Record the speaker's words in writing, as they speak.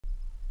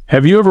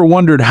Have you ever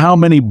wondered how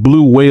many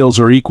blue whales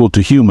are equal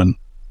to human?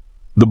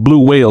 The blue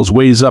whales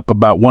weighs up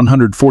about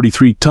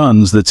 143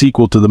 tons, that's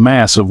equal to the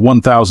mass of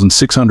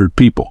 1,600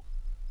 people.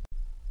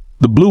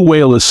 The blue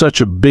whale is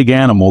such a big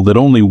animal that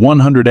only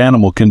 100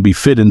 animal can be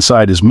fit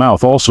inside his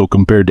mouth. Also,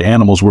 compared to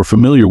animals we're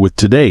familiar with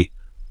today,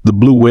 the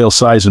blue whale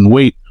size and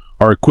weight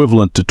are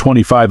equivalent to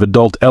 25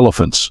 adult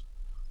elephants,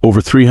 over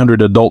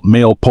 300 adult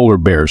male polar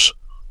bears,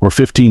 or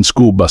 15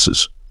 school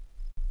buses.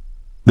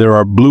 There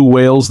are blue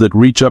whales that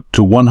reach up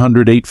to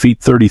 108 feet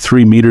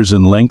 33 meters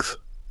in length.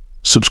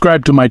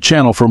 Subscribe to my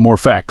channel for more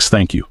facts.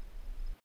 Thank you.